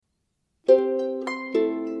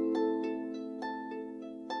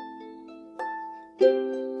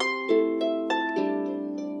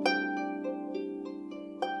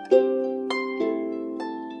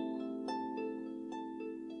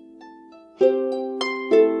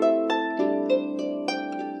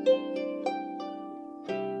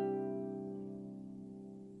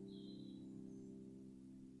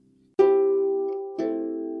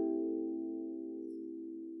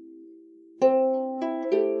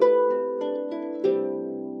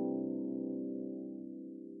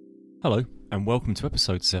Hello, and welcome to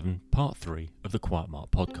episode 7, part 3 of the QuietMark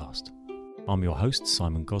podcast. I'm your host,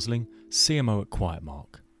 Simon Gosling, CMO at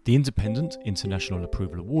QuietMark, the independent International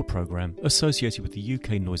Approval Award programme associated with the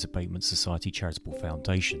UK Noise Abatement Society Charitable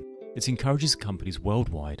Foundation. It encourages companies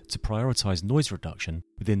worldwide to prioritise noise reduction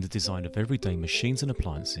within the design of everyday machines and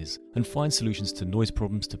appliances and find solutions to noise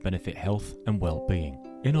problems to benefit health and well-being.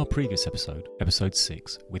 In our previous episode, episode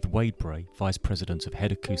 6, with Wade Bray, Vice President of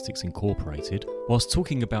Head Acoustics Incorporated, whilst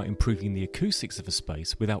talking about improving the acoustics of a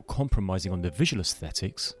space without compromising on the visual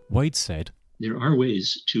aesthetics, Wade said, "There are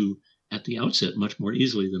ways to, at the outset much more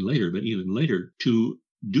easily than later, but even later, to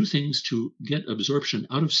do things to get absorption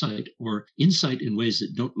out of sight or insight in ways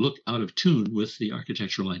that don't look out of tune with the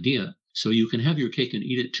architectural idea. So you can have your cake and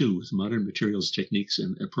eat it too with modern materials, techniques,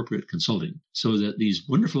 and appropriate consulting. So that these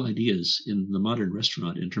wonderful ideas in the modern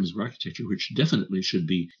restaurant in terms of architecture, which definitely should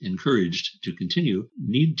be encouraged to continue,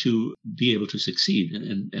 need to be able to succeed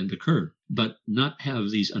and occur, but not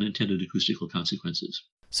have these unintended acoustical consequences."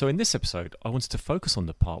 So in this episode, I wanted to focus on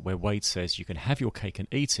the part where Wade says you can have your cake and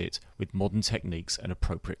eat it with modern techniques and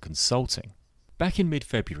appropriate consulting. Back in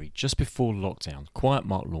mid-February, just before lockdown,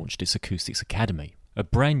 QuietMark launched its Acoustics Academy, a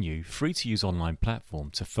brand new, free-to-use online platform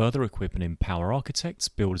to further equip and empower architects,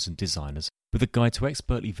 builders and designers with a guide to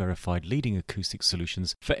expertly verified leading acoustic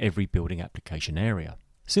solutions for every building application area.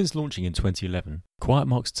 Since launching in 2011,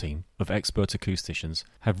 QuietMark's team of expert acousticians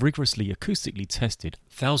have rigorously acoustically tested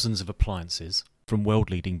thousands of appliances from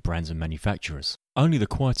world-leading brands and manufacturers. Only the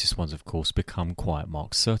quietest ones, of course, become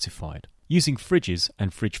QuietMark certified. Using fridges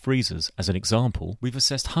and fridge freezers as an example, we've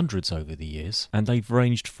assessed hundreds over the years, and they've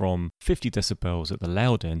ranged from 50 decibels at the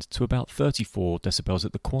loud end to about 34 decibels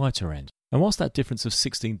at the quieter end. And whilst that difference of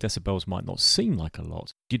 16 decibels might not seem like a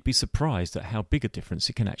lot, you'd be surprised at how big a difference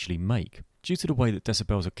it can actually make. Due to the way that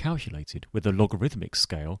decibels are calculated with a logarithmic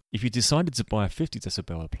scale, if you decided to buy a 50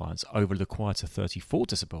 decibel appliance over the quieter 34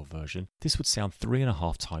 decibel version, this would sound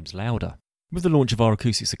 3.5 times louder. With the launch of our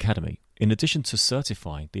Acoustics Academy, in addition to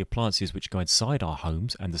certifying the appliances which go inside our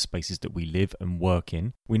homes and the spaces that we live and work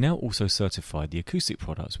in, we now also certify the acoustic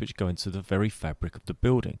products which go into the very fabric of the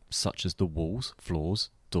building, such as the walls, floors,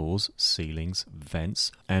 doors, ceilings,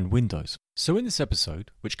 vents, and windows. So in this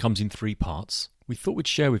episode, which comes in 3 parts, we thought we'd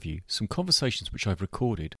share with you some conversations which I've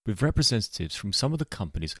recorded with representatives from some of the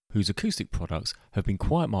companies whose acoustic products have been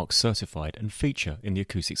QuietMark certified and feature in the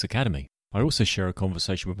Acoustics Academy. I also share a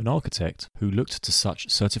conversation with an architect who looked to such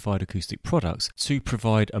certified acoustic products to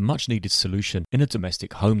provide a much needed solution in a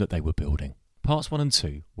domestic home that they were building. Parts 1 and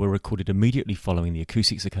 2 were recorded immediately following the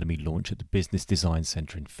Acoustics Academy launch at the Business Design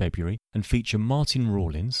Centre in February and feature Martin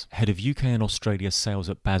Rawlins, Head of UK and Australia Sales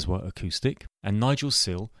at Baswa Acoustic, and Nigel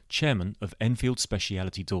Sill, Chairman of Enfield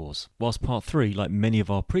Speciality Doors, whilst Part 3, like many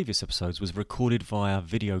of our previous episodes, was recorded via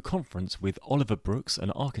video conference with Oliver Brookes,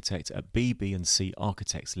 an architect at BB&C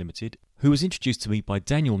Architects Limited, who was introduced to me by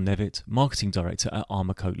Daniel Nevitt, Marketing Director at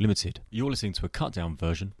Armourcoat Limited. You're listening to a cut-down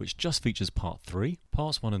version which just features Part 3.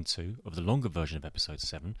 Parts 1 and 2 of the longer version of Episode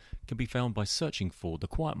 7 can be found by searching for the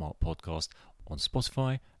QuietMark podcast on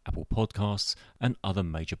Spotify, Apple Podcasts and other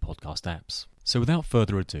major podcast apps. So without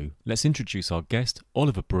further ado, let's introduce our guest,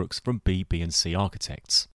 Oliver Brookes from BB&C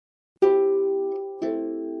Architects.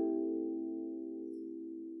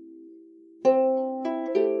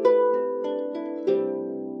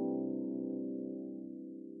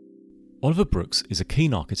 Oliver Brookes is a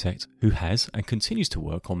keen architect who has and continues to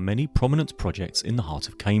work on many prominent projects in the heart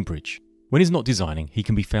of Cambridge. When he's not designing, he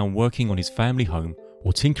can be found working on his family home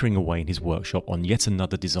or tinkering away in his workshop on yet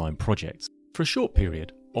another design project. For a short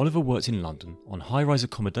period, Oliver worked in London on high-rise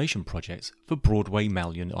accommodation projects for Broadway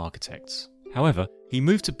Malyon Architects. However, he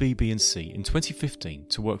moved to BB&C in 2015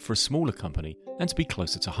 to work for a smaller company and to be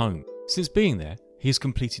closer to home. Since being there, he has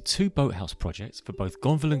completed 2 boathouse projects for both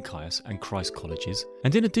Gonville and Caius and Christ Colleges,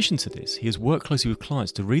 and in addition to this, he has worked closely with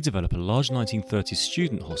clients to redevelop a large 1930s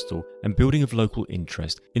student hostel and building of local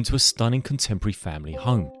interest into a stunning contemporary family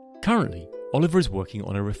home. Currently, Oliver is working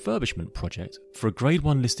on a refurbishment project for a Grade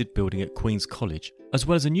 1 listed building at Queen's College, as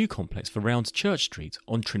well as a new complex for Round Church Street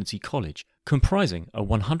on Trinity College, comprising a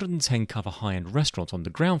 110 cover high-end restaurant on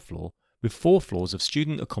the ground floor with 4 floors of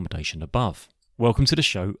student accommodation above. Welcome to the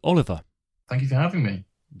show, Oliver. Thank you for having me.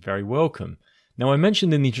 Very welcome. Now, I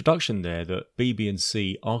mentioned in the introduction there that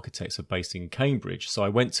BB&C Architects are based in Cambridge, so I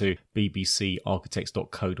went to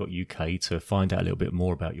bbcarchitects.co.uk to find out a little bit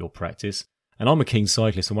more about your practice. And I'm a keen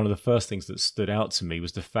cyclist, and one of the first things that stood out to me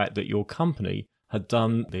was the fact that your company had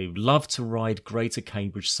done the Love to Ride Greater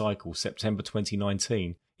Cambridge Cycle September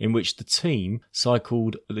 2019, in which the team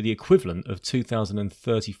cycled the equivalent of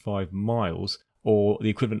 2,035 miles, or the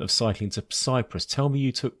equivalent of cycling to Cyprus. Tell me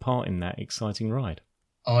you took part in that exciting ride.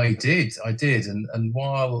 I did, and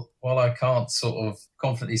while I can't sort of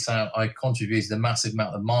confidently say I contributed a massive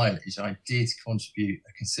amount of mileage, I did contribute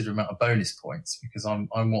a considerable amount of bonus points because I'm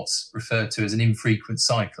what's referred to as an infrequent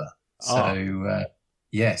cycler. So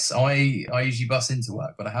yes, I usually bus into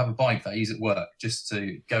work, but I have a bike that I use at work just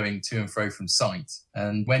to going to and fro from site.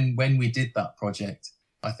 And when we did that project,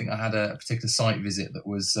 I think I had a particular site visit that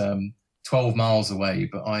was 12 miles away,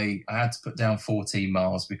 but I had to put down 14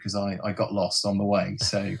 miles because I got lost on the way.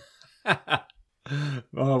 So, oh,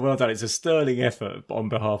 well done. It's a sterling effort on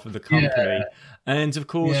behalf of the company. Yeah. And of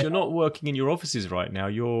course, you're not working in your offices right now.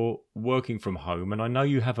 You're working from home. And I know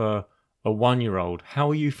you have a 1-year-old.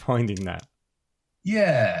 How are you finding that?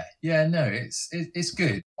 Yeah, no, it's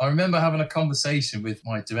good. I remember having a conversation with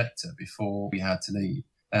my director before we had to leave.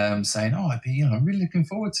 Saying, I'm really looking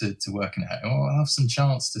forward to working at home. I'll have some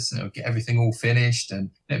chance to get everything all finished, and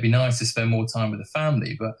it'd be nice to spend more time with the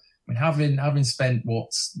family. But I mean, having spent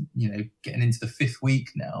getting into the 5th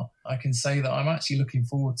week now, I can say that I'm actually looking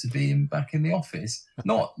forward to being back in the office.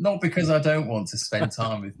 Not because I don't want to spend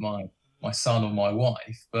time with my son or my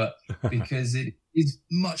wife, but because it is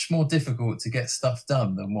much more difficult to get stuff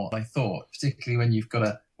done than what I thought, particularly when you've got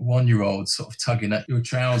a 1-year-old sort of tugging at your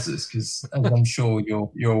trousers, because as I'm sure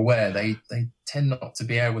you're aware, they tend not to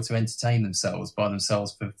be able to entertain themselves by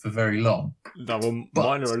themselves for very long. No, well,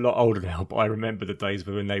 mine are a lot older now, but I remember the days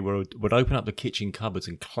when they would open up the kitchen cupboards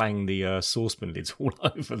and clang the saucepan lids all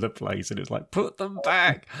over the place, and it's like, put them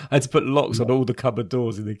back. I had to put locks on all the cupboard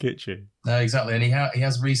doors in the kitchen. No, exactly, and he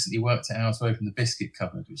has recently worked out how to open the biscuit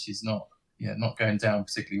cupboard, which is not going down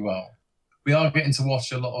particularly well. We are getting to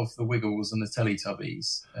watch a lot of the Wiggles and the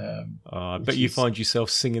Teletubbies. I bet you find yourself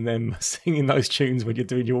singing those tunes when you're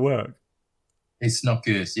doing your work. It's not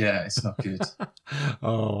good. Yeah, it's not good.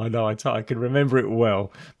 Oh, I know. I can remember it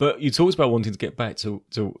well. But you talked about wanting to get back to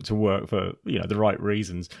work for the right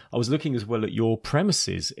reasons. I was looking as well at your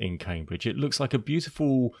premises in Cambridge. It looks like a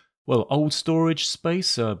beautiful, old storage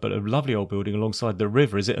space, but a lovely old building alongside the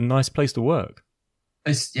river. Is it a nice place to work?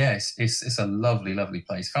 It's a lovely, lovely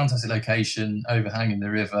place. Fantastic location, overhanging the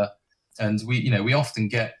river. And we often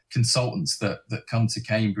get consultants that come to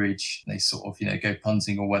Cambridge. They sort of, go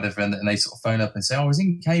punting or whatever, and they sort of phone up and say, I was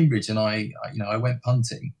in Cambridge and I went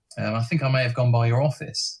punting. I think I may have gone by your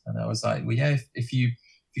office. And I was like, well, yeah, if you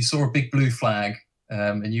saw a big blue flag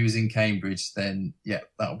and you was in Cambridge, then yeah,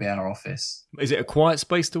 that'll be our office. Is it a quiet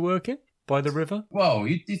space to work in? By the river? Well,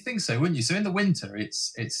 you'd think so, wouldn't you? So in the winter,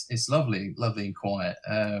 it's lovely and quiet.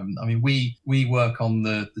 We work on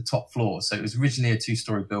the top floor. So it was originally a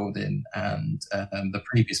 2-story building, and the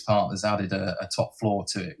previous partners added a top floor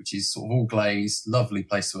to it, which is sort of all glazed, lovely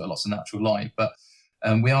place to work, lots of natural light. But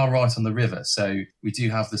we are right on the river, so we do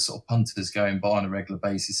have the sort of punters going by on a regular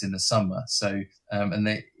basis in the summer. So and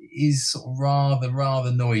it is sort of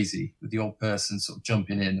rather noisy with the old person sort of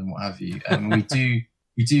jumping in and what have you. And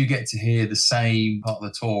we do get to hear the same part of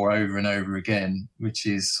the tour over and over again, which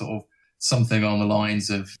is sort of something on the lines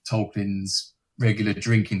of Tolkien's regular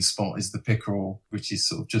drinking spot is the Pickerel, which is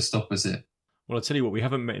sort of just opposite. Well, I'll tell you what, we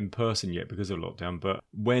haven't met in person yet because of lockdown, but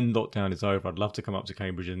when lockdown is over, I'd love to come up to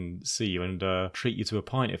Cambridge and see you and treat you to a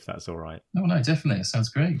pint if that's all right. Oh, no, definitely. It sounds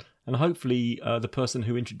great. And hopefully the person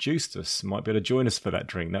who introduced us might be able to join us for that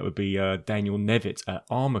drink. That would be Daniel Nevitt at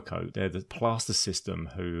Armourcoat. They're the Plaster System,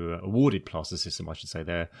 awarded Plaster System, I should say.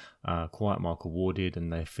 They're Quiet Mark awarded,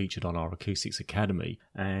 and they're featured on our Acoustics Academy.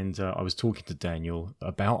 And I was talking to Daniel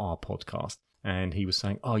about our podcast, and he was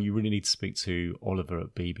saying, you really need to speak to Oliver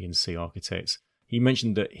at BB&C Architects. He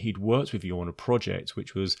mentioned that he'd worked with you on a project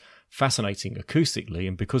which was fascinating acoustically,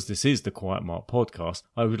 and because this is the Quiet Mark podcast,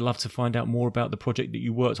 I would love to find out more about the project that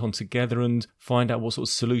you worked on together and find out what sort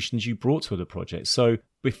of solutions you brought to the project. So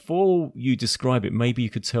before you describe it, maybe you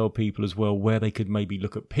could tell people as well where they could maybe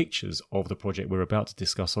look at pictures of the project we're about to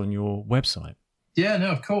discuss on your website. Yeah, no,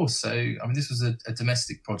 of course. So, this was a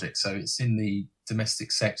domestic project, so it's in the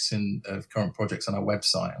domestic section of current projects on our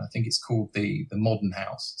website, and I think it's called the Modern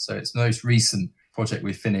House. So it's the most recent project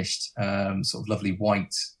we finished, sort of lovely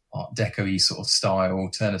white Art Deco-y sort of style,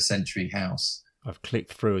 turn of century house. I've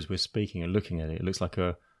clicked through as we're speaking and looking at it. It looks like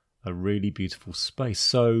a really beautiful space.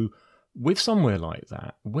 So with somewhere like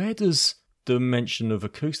that, where does the mention of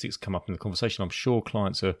acoustics come up in the conversation? I'm sure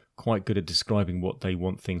clients are quite good at describing what they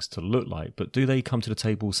want things to look like, but do they come to the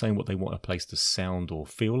table saying what they want a place to sound or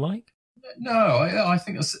feel like? No, I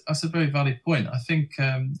think that's a very valid point. I think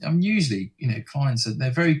usually, clients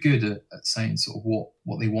they're very good at saying sort of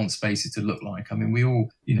what they want spaces to look like. I mean, we all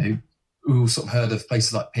sort of heard of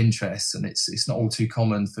places like Pinterest, and it's not all too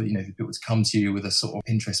common for people to come to you with a sort of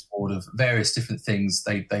Pinterest board of various different things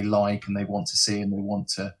they like and they want to see and they want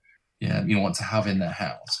to want to have in their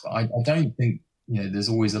house. But I don't think, there's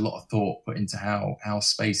always a lot of thought put into how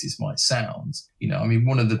spaces might sound.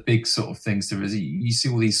 One of the big sort of things there is, you see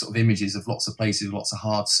all these sort of images of lots of places with lots of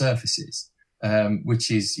hard surfaces,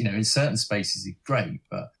 which is, in certain spaces is great,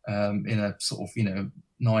 but in a sort of,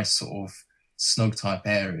 nice sort of snug type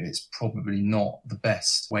area, it's probably not the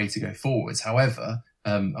best way to go forwards. However,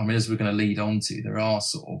 as we're going to lead on to, there are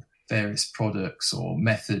sort of various products or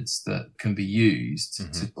methods that can be used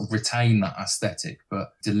to retain that aesthetic,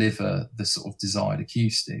 but deliver the sort of desired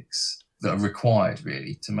acoustics that are required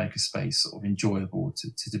really to make a space sort of enjoyable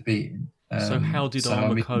to be in. So how did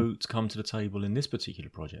Armour Coat come to the table in this particular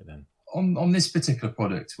project then? On this particular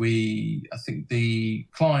product, I think the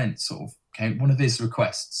client sort of one of his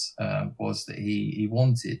requests was that he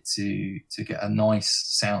wanted to get a nice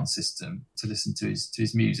sound system to listen to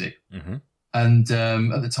his music. Mm-hmm. And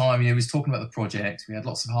at the time, he was talking about the project. We had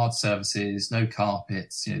lots of hard surfaces, no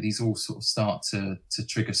carpets. These all sort of start to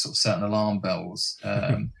trigger sort of certain alarm bells.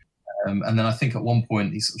 And then I think at one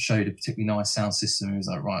point he sort of showed a particularly nice sound system. He was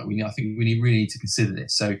like, right, I think we really need to consider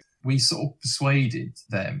this. So we sort of persuaded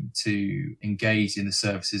them to engage in the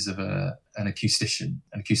services of an acoustician,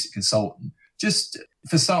 an acoustic consultant. Just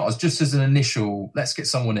for starters, just as an initial, let's get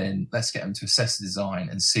someone in, let's get them to assess the design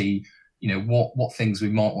and see, what things we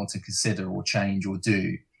might want to consider or change or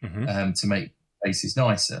do to make places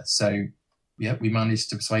nicer. So, we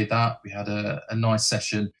managed to persuade that. We had a nice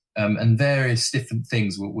session, and various different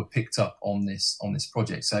things were picked up on this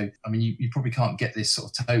project. So, you probably can't get this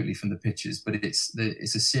sort of totally from the pictures, but it's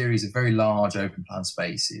a series of very large open plan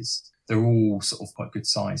spaces. They're all sort of quite good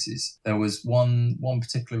sizes. There was one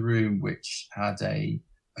particular room which had a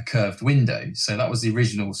curved window. So that was the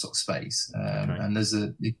original sort of space. And as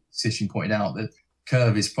the musician pointed out, that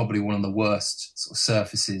curve is probably one of the worst sort of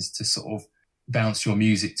surfaces to sort of bounce your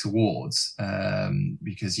music towards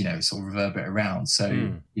because, it sort of reverberate around.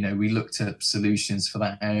 So, we looked at solutions for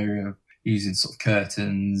that area using sort of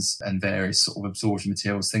curtains and various sort of absorption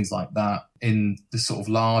materials, things like that. In the sort of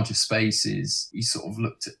larger spaces, we sort of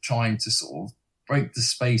looked at trying to sort of break the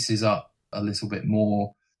spaces up a little bit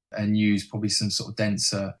more and use probably some sort of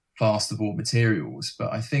denser plasterboard materials.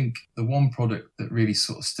 But I think the one product that really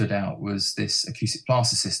sort of stood out was this acoustic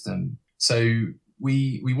plaster system. So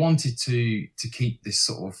we wanted to keep this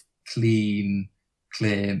sort of clean,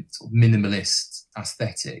 clear, sort of minimalist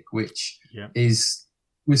aesthetic, which is,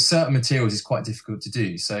 with certain materials, is quite difficult to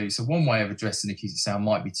do. So one way of addressing acoustic sound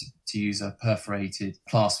might be to use a perforated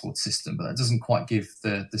plasterboard system, but that doesn't quite give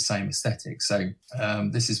the same aesthetic. So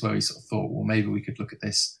this is where we sort of thought, well, maybe we could look at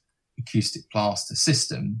this acoustic plaster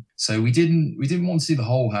system. So we didn't want to do the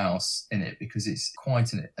whole house in it because it's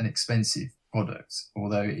quite an expensive product.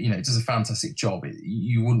 Although, it does a fantastic job,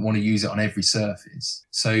 you wouldn't want to use it on every surface.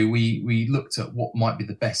 So we looked at what might be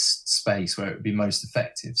the best space where it would be most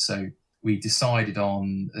effective. So we decided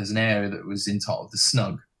on, there's an area that was entitled the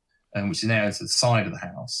Snug, which is an area to the side of the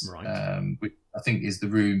house, right. Which I think is the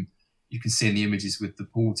room you can see in the images with the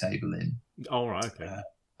pool table in. Oh, right, okay.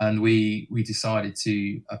 And we decided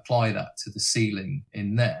to apply that to the ceiling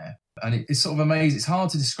in there. And it's sort of amazing. It's hard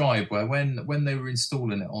to describe where when they were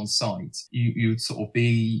installing it on site, you would sort of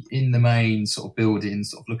be in the main sort of building,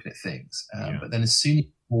 sort of looking at things. But then as soon as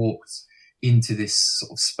you walked into this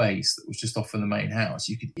sort of space that was just off from the main house,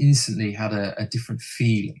 you could instantly had a different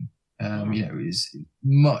feeling. It was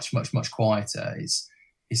much, much, much quieter. It's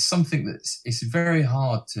something it's very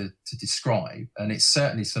hard to describe. And it's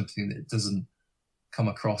certainly something that doesn't come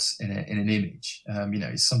across in an image.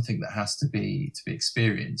 It's something that has to be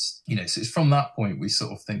experienced. So it's from that point we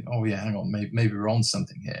sort of think, oh yeah, hang on, maybe we're on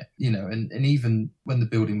something here. And even when the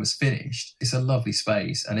building was finished, it's a lovely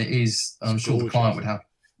space, and it is. I'm sure the client would have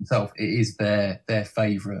himself. It is their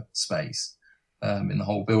favourite space in the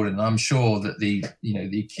whole building. And I'm sure that the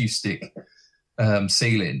acoustic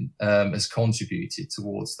ceiling has contributed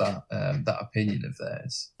towards that opinion of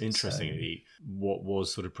theirs. Interestingly, what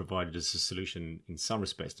was sort of provided as a solution in some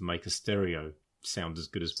respects to make a stereo sound as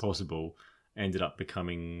good as possible ended up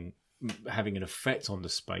having an effect on the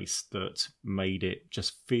space that made it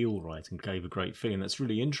just feel right and gave a great feeling. That's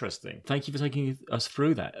really interesting. Thank you for taking us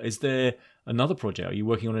through that. Is there another project? Are you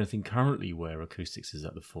working on anything currently where acoustics is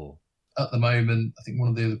at the fore? At the moment, I think one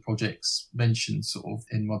of the other projects mentioned sort of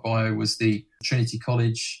in my bio was the Trinity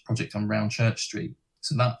College project on Round Church Street.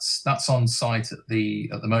 So that's on site at the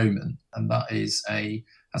moment, and that has a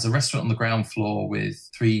restaurant on the ground floor with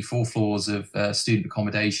 3-4 floors of student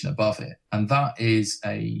accommodation above it, and that is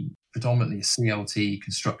predominantly a CLT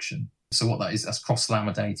construction. So what that is, that's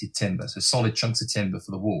cross-laminated timber, so solid chunks of timber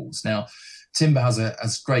for the walls. Now, timber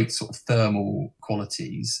has great sort of thermal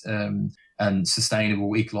qualities and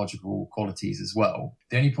sustainable ecological qualities as well.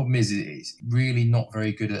 The only problem is it's really not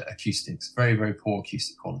very good at acoustics, very, very poor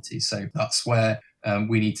acoustic quality. So that's where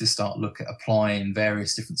we need to start look at applying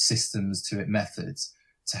various different systems to it, methods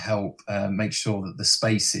to help make sure that the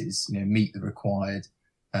spaces, meet the required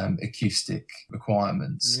acoustic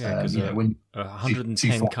requirements. Yeah, because when a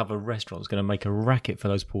 110 cover restaurant is going to make a racket for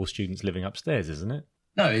those poor students living upstairs, isn't it?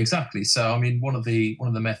 No, exactly. So, I mean, one of the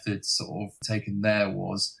methods sort of taken there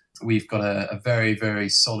was we've got a very, very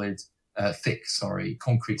solid, thick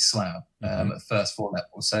concrete slab at first floor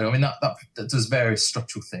level. So, I mean, that does various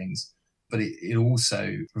structural things, but it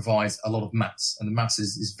also provides a lot of mass, and the mass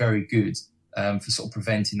is very good for sort of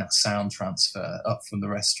preventing that sound transfer up from the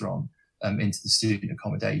restaurant into the student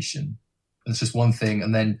accommodation. And it's just one thing.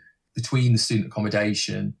 And then between the student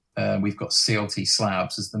accommodation, we've got CLT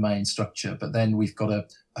slabs as the main structure, but then we've got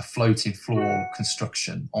a floating floor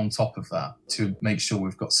construction on top of that to make sure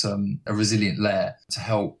we've got a resilient layer to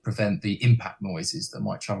help prevent the impact noises that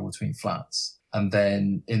might travel between flats. And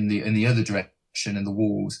then in the other direction, in the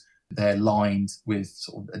walls, they're lined with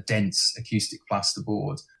sort of a dense acoustic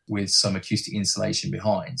plasterboard with some acoustic insulation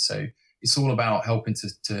behind. So it's all about helping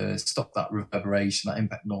to stop that reverberation, that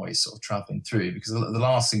impact noise sort of traveling through, because the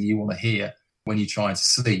last thing you want to hear when you're trying to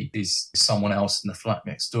sleep is someone else in the flat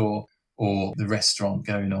next door or the restaurant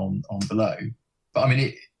going on below. But I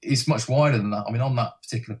mean, it's much wider than that. I mean, on that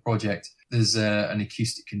particular project, there's an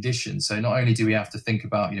acoustic condition. So not only do we have to think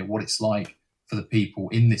about, what it's like for the people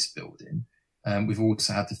in this building, we've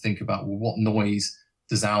also had to think about, well, what noise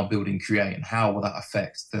does our building create and how will that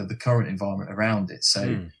affect the current environment around it?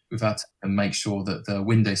 So we've had to make sure that the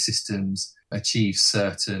window systems achieve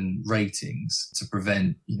certain ratings to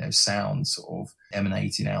prevent, sound sort of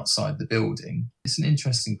emanating outside the building. It's an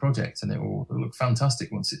interesting project and it will look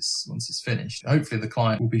fantastic once it's finished. Hopefully the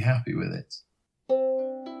client will be happy with it.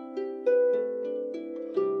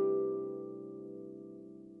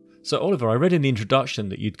 So, Oliver, I read in the introduction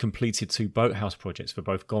that you'd completed 2 boathouse projects for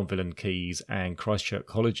both Gonville and Quays and Christchurch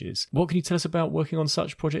colleges. What can you tell us about working on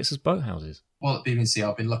such projects as boathouses? Well, at BB&C,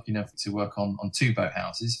 I've been lucky enough to work on 2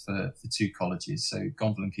 boathouses for 2 colleges, so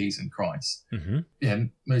Gonville and Quays and Christ. Mm-hmm. Yeah,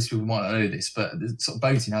 most people might not know this, but sort of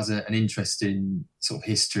boating has an interesting sort of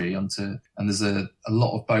history and there's a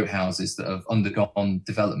lot of boathouses that have undergone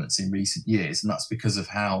developments in recent years, and that's because of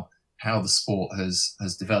how the sport has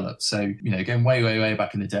developed. So, going way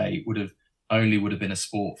back in the day, it would have been a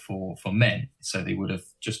sport for men. So they would have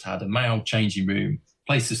just had a male changing room,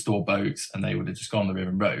 place to store boats, and they would have just gone on the river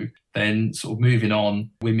and rowed. Then sort of moving on,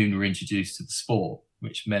 women were introduced to the sport,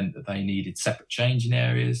 which meant that they needed separate changing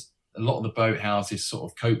areas. A lot of the boathouses sort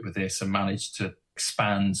of coped with this and managed to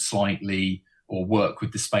expand slightly or work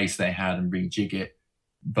with the space they had and rejig it.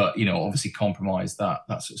 But, obviously compromise that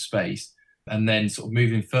sort of space. And then sort of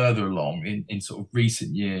moving further along in sort of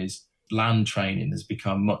recent years, land training has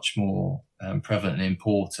become much more prevalent and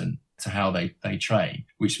important to how they train,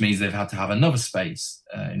 which means they've had to have another space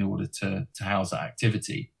in order to house that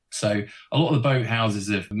activity. So a lot of the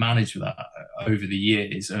boathouses have managed with that over the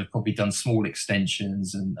years and have probably done small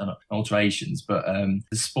extensions and alterations, but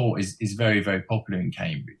the sport is very, very popular in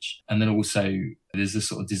Cambridge. And then also there's a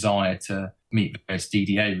sort of desire to meet various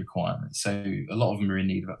DDA requirements. So a lot of them are in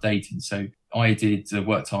need of updating. So I did I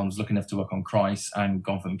was lucky enough to work on Christ and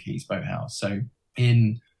Gonville and Quays Boathouse. So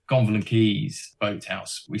in Gonville and Quays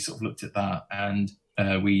Boathouse, we sort of looked at that and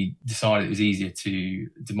we decided it was easier to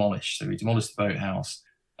demolish. So we demolished the boathouse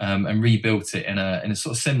and rebuilt it in a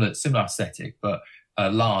sort of similar aesthetic, but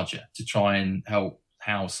larger to try and help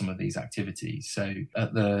house some of these activities. So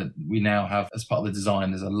we now have, as part of the design,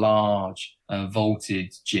 there's a large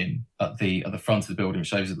vaulted gym at the front of the building, which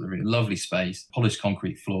shows a really lovely space, polished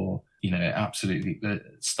concrete floor, absolutely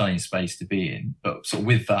stunning space to be in. But sort of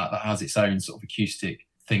with that has its own sort of acoustic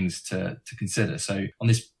things to consider. So on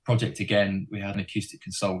this project, again, we had an acoustic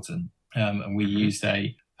consultant and we used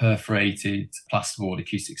a perforated plasterboard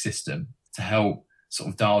acoustic system to help sort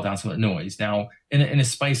of dial down some of the noise. Now, in a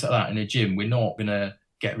space like that, in a gym, we're not going to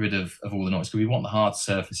get rid of all the noise because we want the hard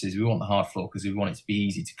surfaces, we want the hard floor because we want it to be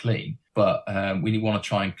easy to clean. But we want to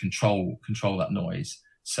try and control that noise.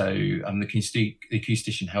 So the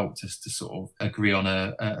acoustician helped us to sort of agree on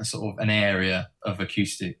a sort of an area of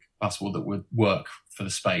acoustic plasterboard that would work for the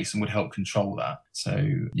space and would help control that. So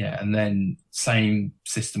yeah, and then same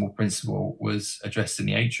system or principle was addressed in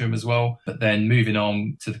the atrium as well. But then moving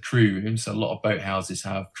on to the crew rooms, so a lot of boathouses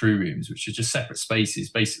have crew rooms, which are just separate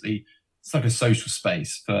spaces. Basically, it's like a social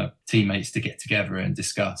space for teammates to get together and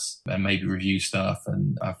discuss and maybe review stuff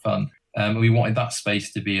and have fun. We wanted that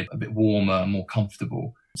space to be a bit warmer and more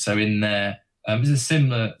comfortable. So in there, it's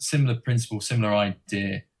a similar principle, similar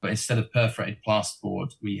idea, but instead of perforated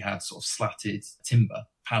plasterboard, we had sort of slatted timber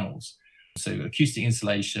panels. So acoustic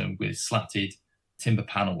insulation with slatted timber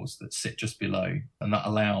panels that sit just below, and that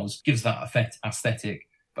gives that effect aesthetic,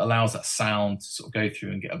 but allows that sound to sort of go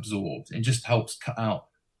through and get absorbed. It just helps cut out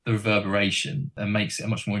the reverberation and makes it a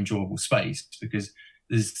much more enjoyable space, because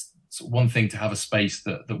there's sort of one thing to have a space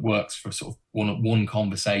that works for sort of one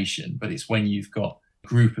conversation, but it's when you've got a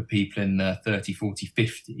group of people in there, 30, 40,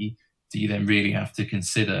 50, do you then really have to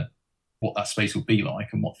consider what that space will be like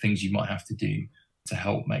and what things you might have to do to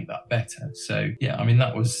help make that better. So yeah, I mean,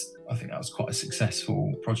 I think that was quite a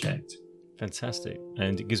successful project. Fantastic.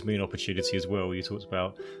 And it gives me an opportunity as well. You talked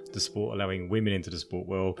about the sport, allowing women into the sport.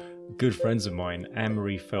 Well, good friends of mine,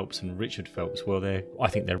 Anne-Marie Phelps and Richard Phelps, well, I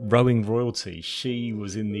think they're rowing royalty. She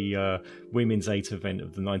was in the women's 8 event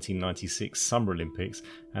of the 1996 Summer Olympics,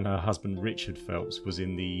 and her husband Richard Phelps was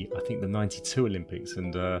in the 92 Olympics,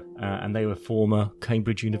 and they were former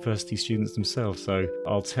Cambridge University students themselves. So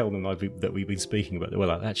I'll tell them that we've been speaking about it. Well,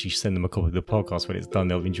 I'll actually send them a copy of the podcast when it's done.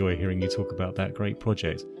 They'll enjoy hearing you talk about that great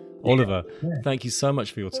project. Oliver, thank you so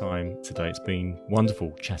much for your time today. It's been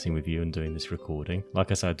wonderful chatting with you and doing this recording.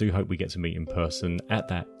 Like I said, I do hope we get to meet in person at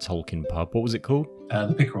that Tolkien pub. What was it called?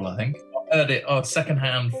 The Pickerel, I think. I heard it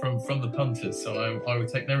secondhand from the punters, so I would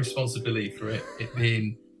take no responsibility for it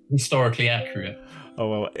being historically accurate. Oh,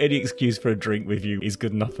 well, any excuse for a drink with you is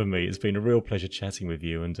good enough for me. It's been a real pleasure chatting with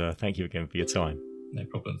you, and thank you again for your time. No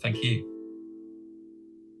problem. Thank you.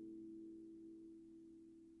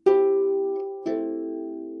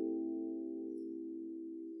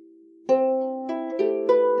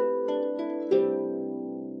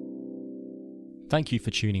 Thank you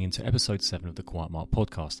for tuning into episode 7 of the Quiet Mark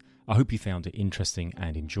podcast. I hope you found it interesting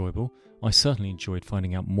and enjoyable. I certainly enjoyed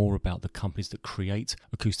finding out more about the companies that create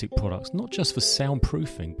acoustic products, not just for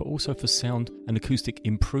soundproofing, but also for sound and acoustic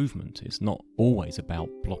improvement. It's not always about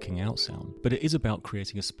blocking out sound, but it is about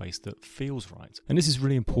creating a space that feels right. And this is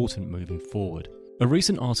really important moving forward. A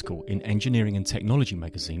recent article in Engineering and Technology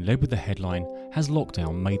magazine led with the headline, "Has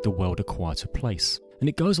lockdown made the world a quieter place?" And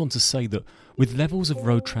it goes on to say that with levels of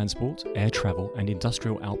road transport, air travel and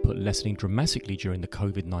industrial output lessening dramatically during the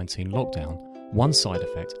COVID-19 lockdown, one side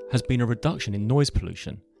effect has been a reduction in noise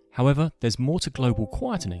pollution. However, there's more to global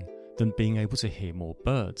quietening than being able to hear more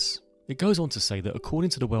birds. It goes on to say that according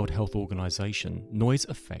to the World Health Organization, noise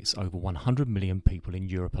affects over 100 million people in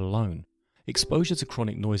Europe alone. Exposure to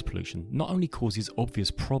chronic noise pollution not only causes obvious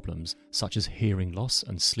problems such as hearing loss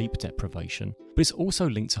and sleep deprivation, but it's also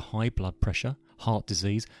linked to high blood pressure, heart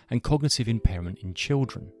disease and cognitive impairment in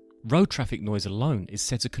children. Road traffic noise alone is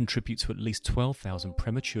said to contribute to at least 12,000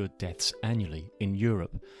 premature deaths annually in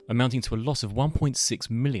Europe, amounting to a loss of 1.6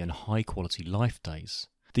 million high-quality life days.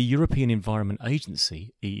 The European Environment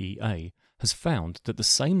Agency, EEA, has found that the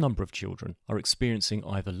same number of children are experiencing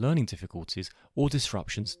either learning difficulties or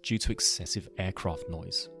disruptions due to excessive aircraft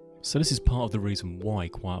noise. So this is part of the reason why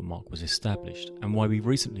Quiet Mark was established and why we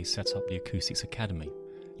recently set up the Acoustics Academy.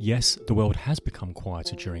 Yes, the world has become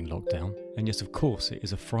quieter during lockdown, and yes, of course, it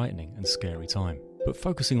is a frightening and scary time. But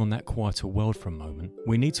focusing on that quieter world for a moment,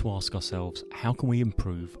 we need to ask ourselves, how can we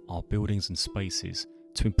improve our buildings and spaces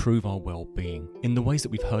to improve our well-being in the ways that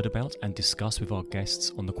we've heard about and discussed with our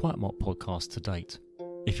guests on the Quiet Mark podcast to date?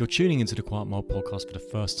 If you're tuning into the Quiet Mark podcast for the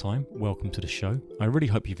first time, welcome to the show. I really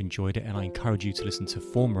hope you've enjoyed it, and I encourage you to listen to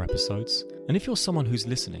former episodes. And if you're someone who's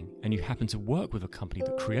listening and you happen to work with a company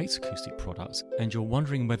that creates acoustic products and you're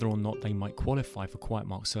wondering whether or not they might qualify for Quiet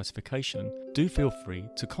Mark certification, do feel free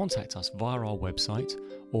to contact us via our website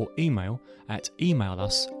or email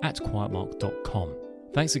us at quietmark.com.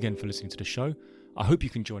 Thanks again for listening to the show. I hope you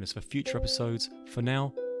can join us for future episodes. For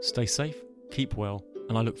now, stay safe, keep well,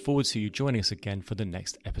 and I look forward to you joining us again for the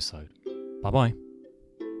next episode. Bye-bye.